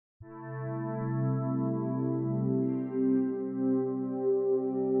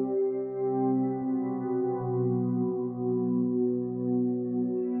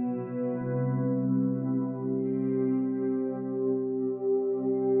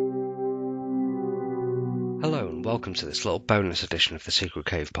Hello and welcome to this little bonus edition of the Secret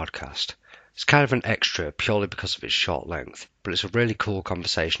Cave podcast. It's kind of an extra purely because of its short length, but it's a really cool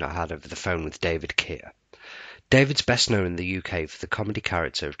conversation I had over the phone with David Kear. David's best known in the UK for the comedy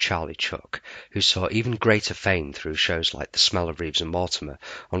character of Charlie Chuck, who saw even greater fame through shows like The Smell of Reeves and Mortimer,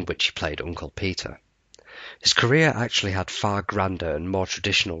 on which he played Uncle Peter. His career actually had far grander and more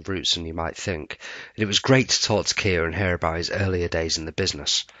traditional roots than you might think, and it was great to talk to Kear and hear about his earlier days in the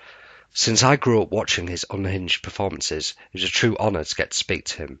business. Since I grew up watching his unhinged performances, it was a true honour to get to speak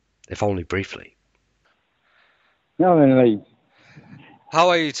to him, if only briefly. No, Lee. How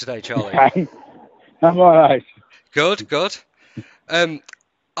are you today, Charlie? I'm all right. Good, good.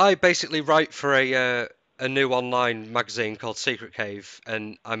 I basically write for a new online magazine called Secret Cave,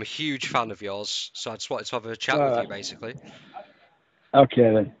 and I'm a huge fan of yours, so I just wanted to have a chat with you, basically. Okay,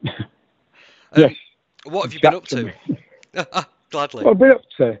 then. Yes. What have you been up to? Gladly. What I've been up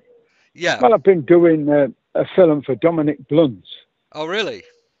to? Yeah. Well, I've been doing a film for Dominic Blunt. Oh, really?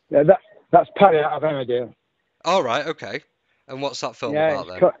 Yeah, that's Paddy out of Emmerdale. All right, okay. And what's that film about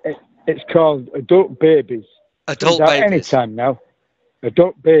then? It's called Adult Babies. Adult Babies? Anytime now.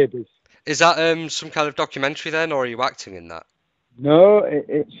 Adult Babies. Is that some kind of documentary then, or are you acting in that? No,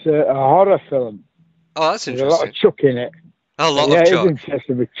 it's a horror film. Oh, that's interesting. There's a lot of Chuck in it. A lot of Chuck? Yeah, it's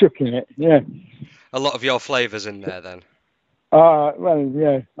interesting with Chuck in it, yeah. A lot of your flavours in there then? Well,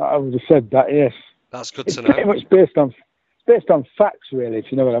 yeah, I would have said that, yes. That's good to know. It's pretty much based on facts, really,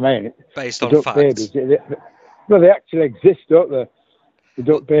 if you know what I mean. Based on facts? Babies. Well, they actually exist, don't they? The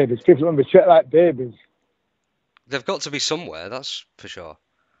duck babies. People want to be treated like babies. They've got to be somewhere, that's for sure.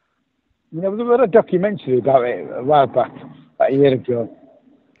 You know, there was a documentary about it a while back, about a year ago.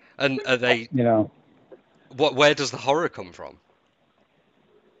 And are they... You know... Where does the horror come from?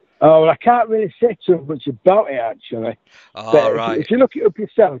 Oh, well, I can't really say too much about it, actually. Oh, right. If you look it up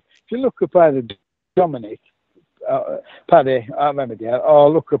yourself, if you look up either Dominic, Paddy, Emmerdale,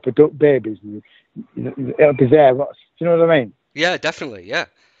 or look up Adult Babies, it'll be there. Do you know what I mean? Yeah, definitely, yeah.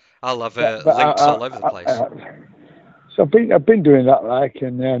 I'll have links all over the place. So I've been doing that, like,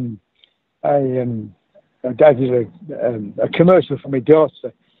 and I did a commercial for my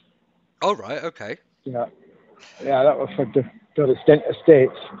daughter. Oh, right, okay. Yeah, that was for the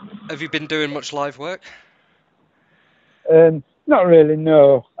Estates. Have you been doing much live work? Not really,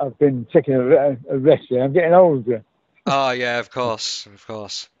 no. I've been taking a rest here. I'm getting older. Oh, yeah, of course.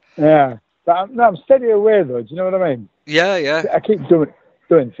 Yeah, but I'm steady away, though. Do you know what I mean? Yeah, yeah. I keep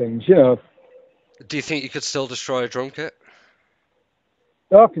doing things, you know. Do you think you could still destroy a drum kit?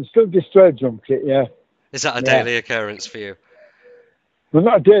 No, I can still destroy a drum kit, yeah. Is that a daily occurrence for you? Well,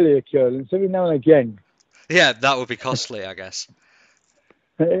 not a daily occurrence, every now and again. Yeah, that would be costly, I guess.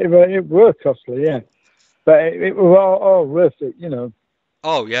 It were costly, yeah. But it was all worth it, you know.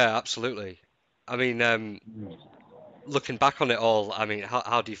 Oh, yeah, absolutely. I mean, looking back on it all, I mean,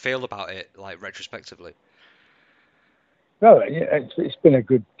 how do you feel about it, like, retrospectively? Well, it's been a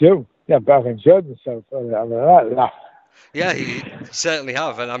good deal. Yeah, but I've enjoyed myself. I've like laugh. Yeah, you certainly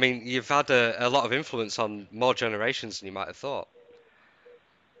have. And, I mean, you've had a lot of influence on more generations than you might have thought.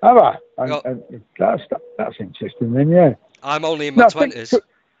 Have I? That's interesting then, yeah. I'm only in my 20s.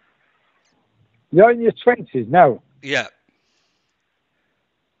 You're in your 20s now? Yeah.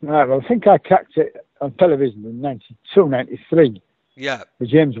 Right, well, I think I cracked it on television in 92, 93. Yeah. The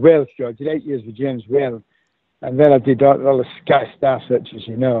James Whale show. I did 8 years with James Whale. And then I did all the Sky Star searches,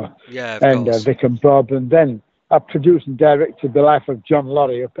 you know. Yeah, of course. Vic and Bob. And then I produced and directed The Life of John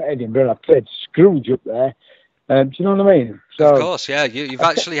Laurie up at Edinburgh. I played Scrooge up there. Do you know what I mean? So, of course, yeah. You've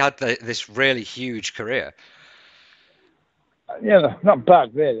actually had this really huge career. Yeah, not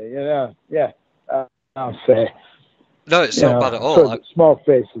bad, really. You know, yeah. I'll say. No, it's not bad at all. Small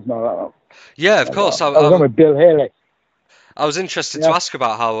faces and all that. Yeah, of course. I was on with Bill Haley. I was interested to ask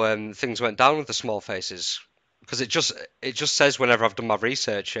about how things went down with the Small Faces, because it just says whenever I've done my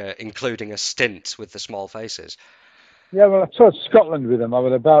research, including a stint with the Small Faces. Yeah, well, I toured Scotland with them. I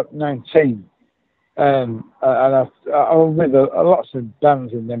was about 19. And I was with lots of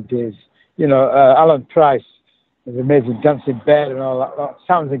bands in them days. You know, Alan Price, the amazing Dancing Bear and all that.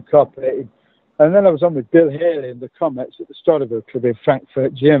 Sounds Incorporated. And then I was on with Bill Haley and the Comets at the Storterville Club in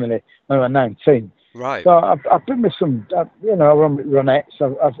Frankfurt, Germany, when I was 19. Right. So I've been with some, you know, I run with Ronettes.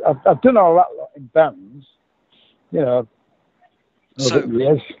 I've done all that lot in bands, you know, over the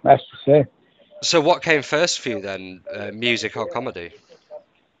years, I have to say. So what came first for you then, music or comedy?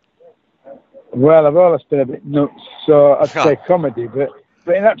 Well, I've always been a bit nuts, so I'd say comedy, but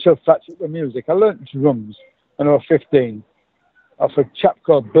in actual fact, it was music. I learnt drums when I was 15 off a chap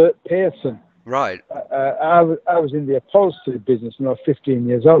called Bert Pearson. Right. I was in the upholstery business when I was 15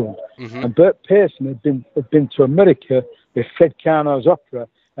 years old, Hmm. and Bert Pearson had been to America with Fred Karno's opera,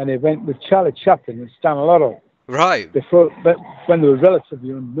 and he went with Charlie Chaplin and Stan Laurel Right. but when they were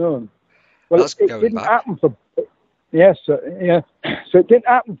relatively unknown. Well, That's it going didn't back. happen for so it didn't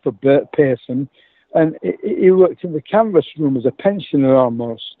happen for Bert Pearson, and he worked in the canvas room as a pensioner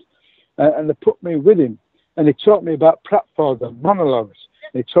almost, and they put me with him, and he taught me about pratfalls and monologues.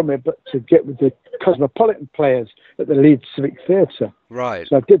 He told me about to get with the Cosmopolitan players at the Leeds Civic Theatre. Right.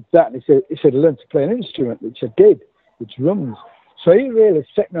 So I did that, and he said learn to play an instrument, which I did, which drums. So he really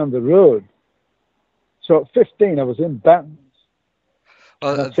set me on the road. So at 15, I was in bands.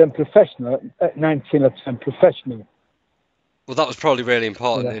 And I Well, turned professional. At 19, I turned professional. well, that was probably really You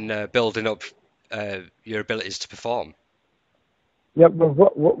important know. in building up your abilities to perform. Yeah, well,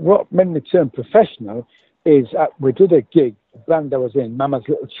 what made me turn professional is we did a gig, the band I was in, Mama's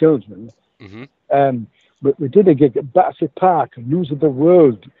Little Children. Hmm. But we did a gig at Battersea Park, a News of the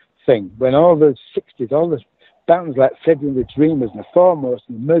World thing, when all the 60s, all the bands like Freddie and the Dreamers and the Foremost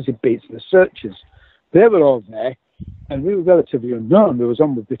and the Mersey Beats and the Searchers, they were all there, and we were relatively unknown. We was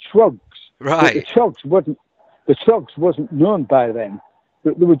on with the Trogs. But Right. the Trogs wasn't known by then.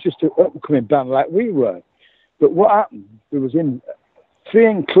 But they were just an up-and-coming band like we were. But what happened, we was in 3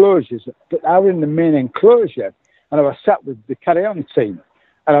 enclosures, but I was in the main enclosure, and I was sat with the Carry On team.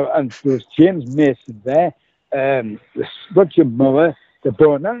 And there was James Mason there, Roger Moore, the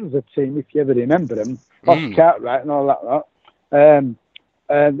Bonanza team, if you ever remember them, Off Cartwright and all that lot, and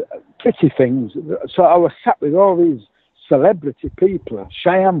Pretty Things. So I was sat with all these celebrity people,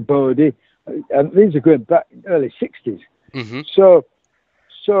 Cheyenne Bodie, and these are going back in the early 60s. Hmm. So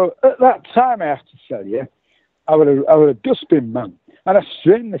at that time, I have to tell you, I was a dustbin man, and I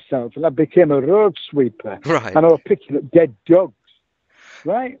strained myself, and I became a road sweeper, Right. and I was picking up dead dogs.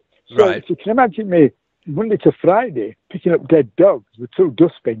 Right? So Right. if you can imagine me Monday to Friday picking up dead dogs with 2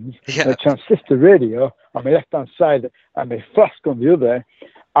 dustbins, Yeah. a transistor radio on my left-hand side and my flask on the other,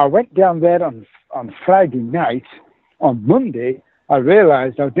 I went down there on Friday night. On Monday, I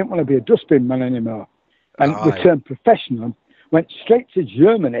realised I didn't want to be a dustbin man anymore, and Right. returned professional, went straight to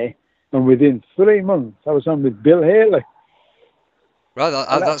Germany, and within 3 months, I was on with Bill Haley. Right.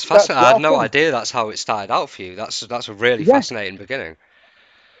 And That's that's fascinating. I what had no happened. idea that's how it started out for you. That's a really Yeah, fascinating beginning.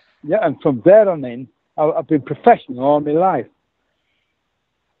 yeah, and from there on in, I've been professional all my life.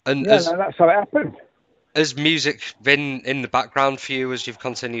 And Yeah, no, that's how it happened. has music been in the background for you as you've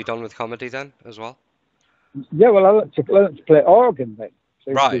continued on with comedy then as well? Yeah, well, I learned to play organ then.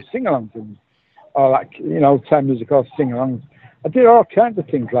 So I used to Right. do sing-alongs and all that, old-time music, all sing-alongs. I did all kinds of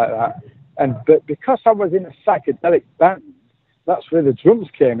things like that. But because I was in a psychedelic band, that's where the drums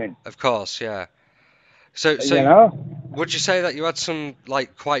came in, Of course, yeah. So you know. would you say that you had some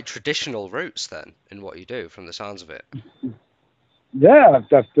like quite traditional roots then in what you do from the sounds of it? Yeah,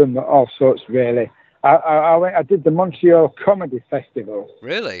 I've done all sorts, really. I did the Montreal Comedy Festival.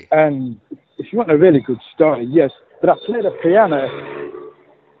 Really? And if you want a really good story, yes. But I played a piano,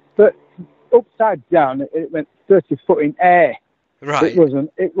 but upside down, it went 30 foot in air. Right. It was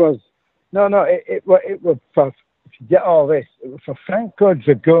for, if you get all this, it was for Franco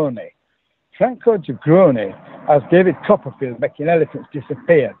Dragoni. Franco Dragoni, as David Copperfield making elephants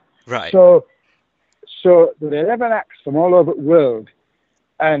disappear. Right. So there were 11 acts from all over the world,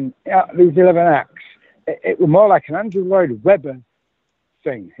 and these 11 acts, it was more like an Andrew Lloyd Webber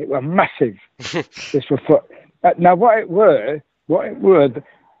thing. It was massive. This was for now. What it were,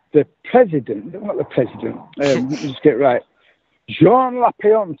 the president, not the president. Let me just get it right. Jean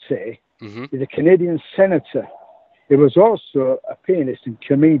Lapionte Hmm. is a Canadian senator. He was also a pianist and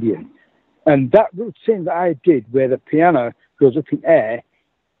comedian. And that routine that I did, where the piano goes up in air,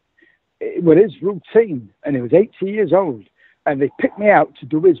 it was his routine. And he was 80 years old. And they picked me out to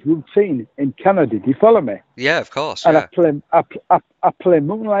do his routine in Canada. Do you follow me? Yeah, of course, And yeah. I play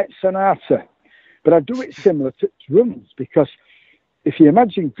Moonlight Sonata. But I do it similar to drums, because if you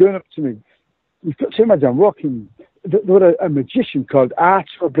imagine going up to me, you've got to imagine I'm walking. There was a magician called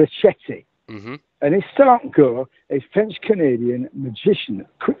Arthur Brachetti, Hmm. and he's still on go, a French-Canadian magician,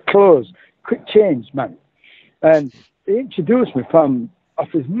 quick clothes, quick change man. And he introduced me from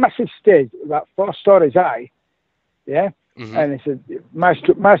off his massive stage, about 4 stories high, yeah? Hmm. And he said,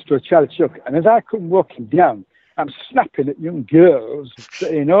 Maestro Charlie Chuck. And as I come walking down, I'm snapping at young girls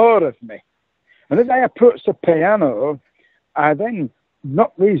that are in awe of me. And as I approach the piano, I then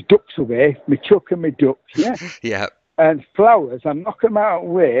knock these ducks away, me chuck and me ducks, yeah? Yeah. And flowers, I knock them out of the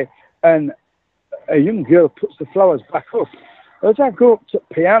way, and a young girl puts the flowers back up. As I go up to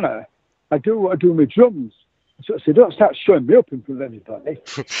the piano, I do what I do with drums. So I said, don't start showing me up in front of everybody.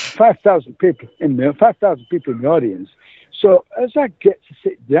 5,000 people in the 5,000 people in the audience. So as I get to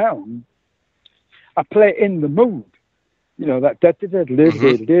sit down, I play In the Mood. You know, that So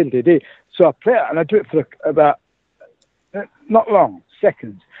I play it, and I do it for about not long,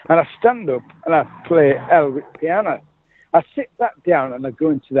 seconds. And I stand up and I play L with piano. I sit back down and I go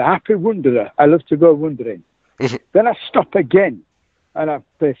into the Happy Wanderer. I love to go wandering. Then I stop again and I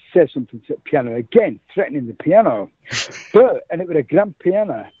say something to the piano again, threatening the piano. And it was a grand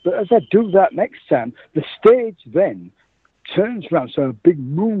piano. But as I do that next time, the stage then turns around, so a big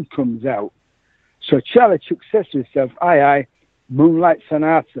moon comes out. So Charlie Chuck says to himself, aye, Moonlight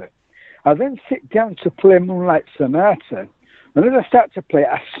Sonata. I then sit down to play Moonlight Sonata, and as I start to play,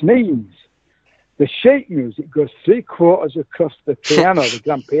 I sneeze. The sheet music goes 3/4 across the piano, the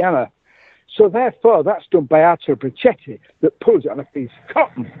grand piano. So therefore, that's done by Arthur Brachetti, that pulls it on a piece of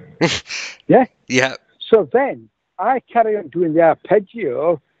cotton. Yeah? Yeah. So then, I carry on doing the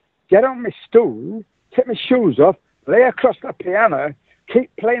arpeggio, get on my stool, take my shoes off, lay across the piano,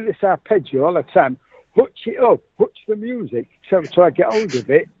 keep playing this arpeggio all the time, hutch it up, hutch the music, so I get hold of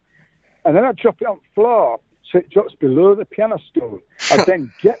it, and then I drop it on the floor, so it drops below the piano stool. I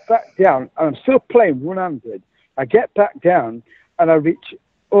then get back down, and I'm still playing one-handed. I get back down, and I reach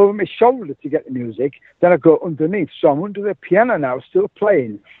over my shoulder to get the music, then I go underneath, so I'm under the piano now, still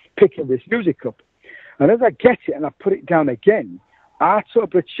playing, picking this music up. And as I get it and I put it down again, Arto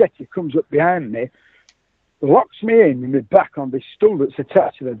Brachetti comes up behind me, locks me in my back on this stool that's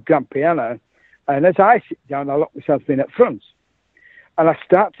attached to the grand piano, and as I sit down, I lock myself in at front. And I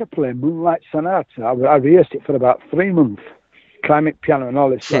start to play Moonlight Sonata. I rehearsed it for about 3 months, climbing piano and all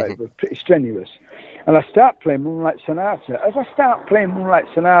this stuff. It was pretty strenuous. And I start playing Moonlight Sonata. As I start playing Moonlight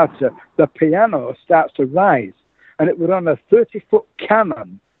Sonata, the piano starts to rise. And it was on a 30-foot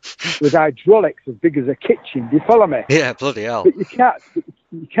cannon with hydraulics as big as a kitchen. Do you follow me? Yeah, bloody hell. But you can't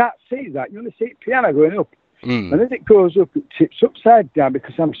see that. You only see piano going up. And as it goes up, it tips upside down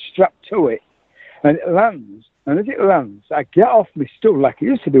because I'm strapped to it. And it lands. And as it lands, I get off my stool like I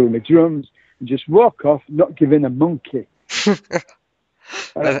used to do with my drums and just walk off, not giving a monkey. and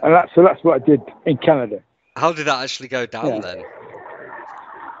that's what I did in Canada. How did that actually go down then?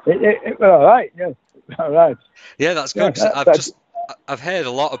 It was all right, yeah. All right. Yeah, that's good. Cause I've heard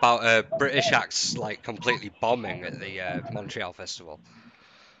a lot about British acts like completely bombing at the Montreal Festival.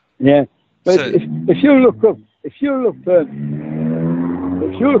 Yeah, but So, if you look up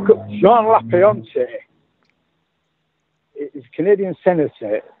Jean Lapionte, he's a Canadian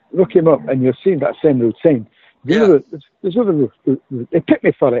senator. Look him up, and you'll see that same routine. There's other. They picked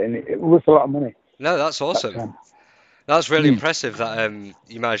me for it, and it was worth a lot of money. no, that's awesome. That's really impressive that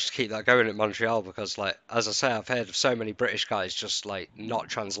you managed to keep that going at Montreal because, like, as I say, I've heard of so many British guys just like not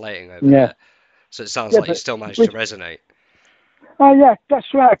translating over there. So it sounds like you still managed to resonate. Oh yeah, that's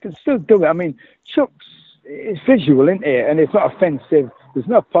right. I can still do it. I mean, Chuck's it's visual, isn't it? And it's not offensive. There's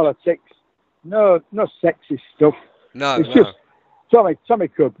no politics, no sexist stuff. No, just Tommy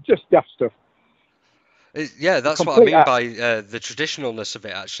Cub, just daft stuff. Yeah, that's what I mean by the traditionalness of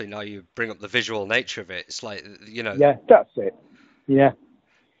it. Actually, now you bring up the visual nature of it. It's like, you know. Yeah, that's it. Yeah.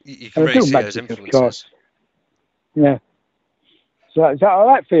 You can really see those influences. Yeah. So is that all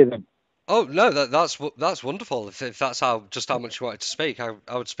right for you then? Oh no, that's wonderful. If that's how much you wanted to speak, I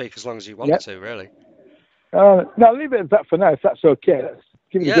would speak as long as you wanted to, really. No, leave it at that for now, if that's okay. Let's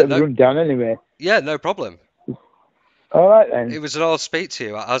give it a bit of a rundown anyway. Yeah, no problem. All right then. It was an honor to speak to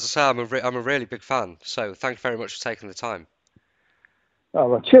you. As I say, I'm a really big fan. So thank you very much for taking the time. Oh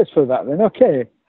well, cheers for that then. Okay.